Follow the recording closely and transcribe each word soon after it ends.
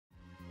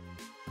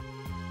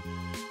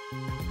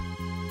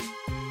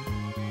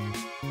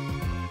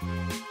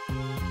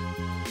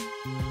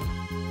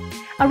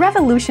A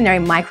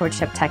revolutionary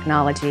microchip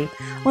technology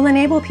will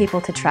enable people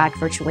to track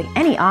virtually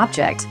any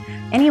object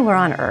anywhere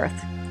on Earth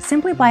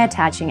simply by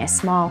attaching a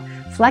small,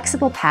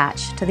 flexible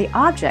patch to the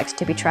object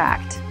to be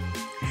tracked.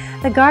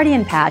 The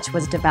Guardian patch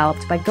was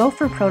developed by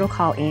Gopher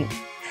Protocol, Inc.,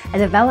 a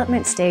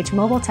development stage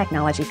mobile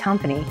technology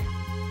company.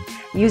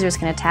 Users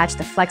can attach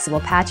the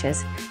flexible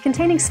patches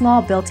containing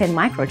small built-in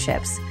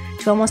microchips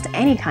to almost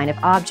any kind of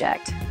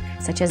object,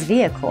 such as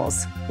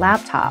vehicles,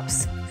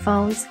 laptops,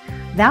 phones,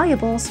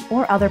 valuables,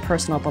 or other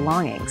personal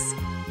belongings.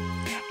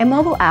 A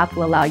mobile app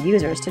will allow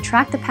users to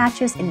track the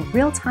patches in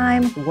real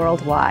time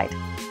worldwide.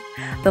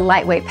 The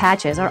lightweight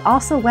patches are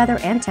also weather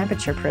and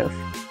temperature proof.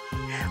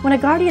 When a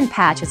Guardian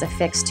patch is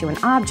affixed to an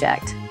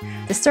object,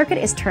 the circuit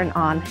is turned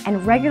on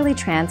and regularly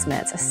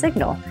transmits a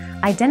signal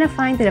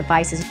identifying the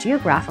device's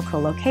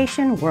geographical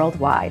location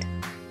worldwide.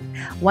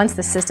 Once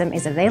the system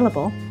is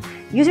available,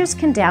 users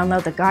can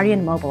download the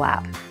Guardian mobile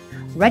app,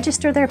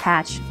 register their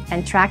patch,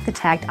 and track the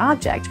tagged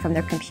object from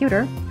their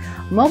computer,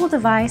 mobile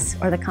device,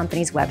 or the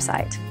company's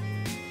website.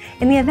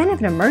 In the event of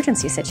an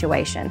emergency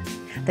situation,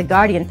 the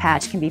Guardian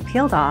patch can be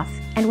peeled off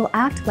and will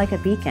act like a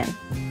beacon.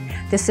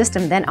 The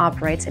system then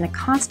operates in a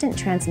constant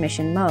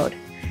transmission mode,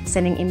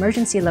 sending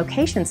emergency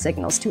location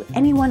signals to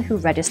anyone who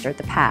registered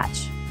the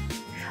patch.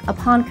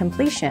 Upon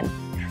completion,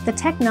 the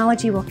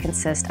technology will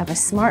consist of a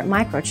smart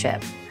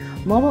microchip,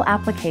 mobile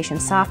application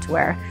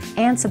software,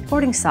 and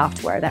supporting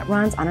software that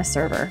runs on a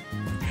server.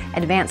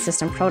 Advanced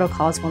system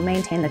protocols will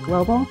maintain the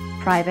global,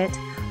 private,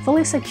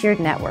 fully secured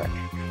network,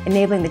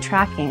 enabling the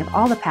tracking of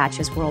all the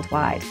patches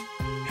worldwide.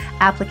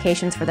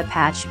 Applications for the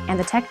patch and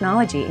the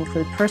technology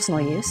include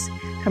personal use,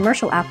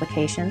 commercial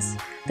applications,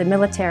 the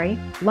military,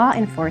 law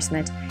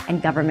enforcement,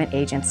 and government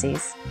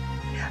agencies.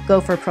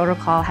 Gopher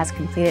Protocol has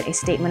completed a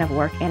statement of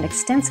work and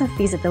extensive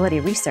feasibility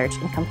research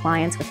in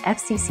compliance with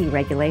FCC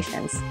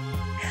regulations.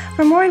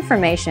 For more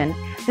information,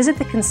 visit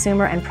the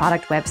consumer and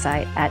product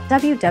website at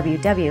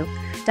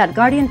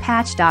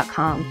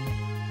www.guardianpatch.com.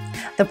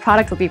 The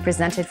product will be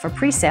presented for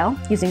pre-sale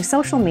using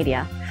social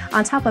media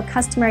on top of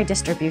customary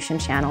distribution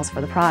channels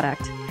for the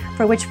product,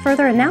 for which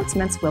further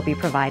announcements will be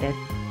provided.